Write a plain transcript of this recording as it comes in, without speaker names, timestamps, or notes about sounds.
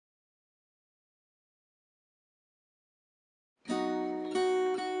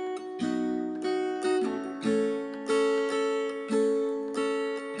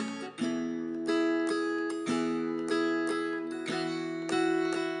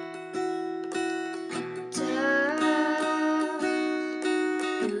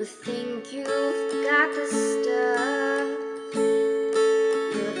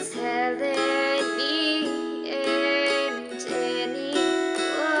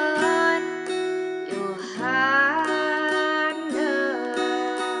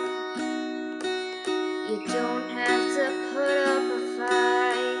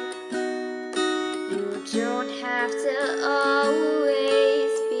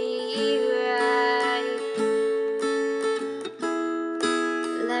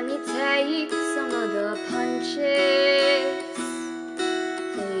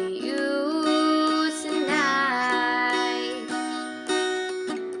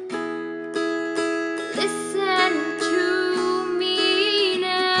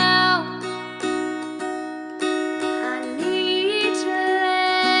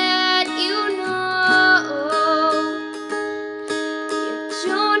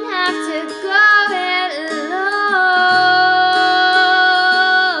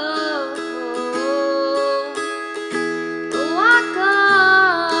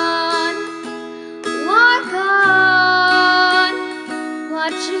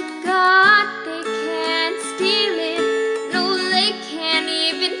what you got, they can't steal it. No, they can't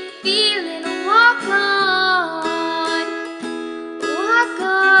even feel it. Walk on, walk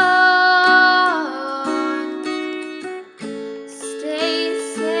on. Stay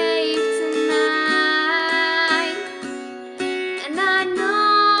safe tonight. And I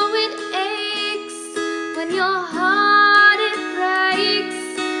know it aches when your heart it breaks,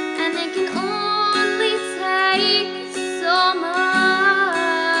 and it can only take so much.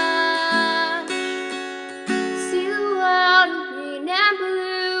 See the world in green and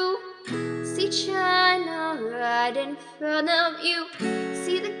blue, see China right in front of you,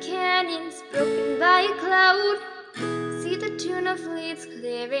 see the canyons broken by a cloud, see the tuna fleets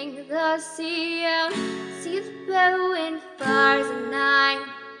clearing the sea out, see the blowing fires at night,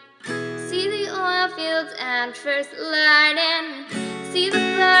 see the oil fields and first lighting, see the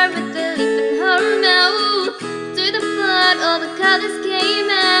bird with the leaf in her mouth. Through the flood all the colors came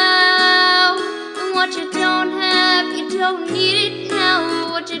out. And what you don't have, you don't need it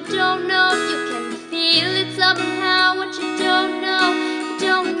now. What you don't know, you can feel it somehow.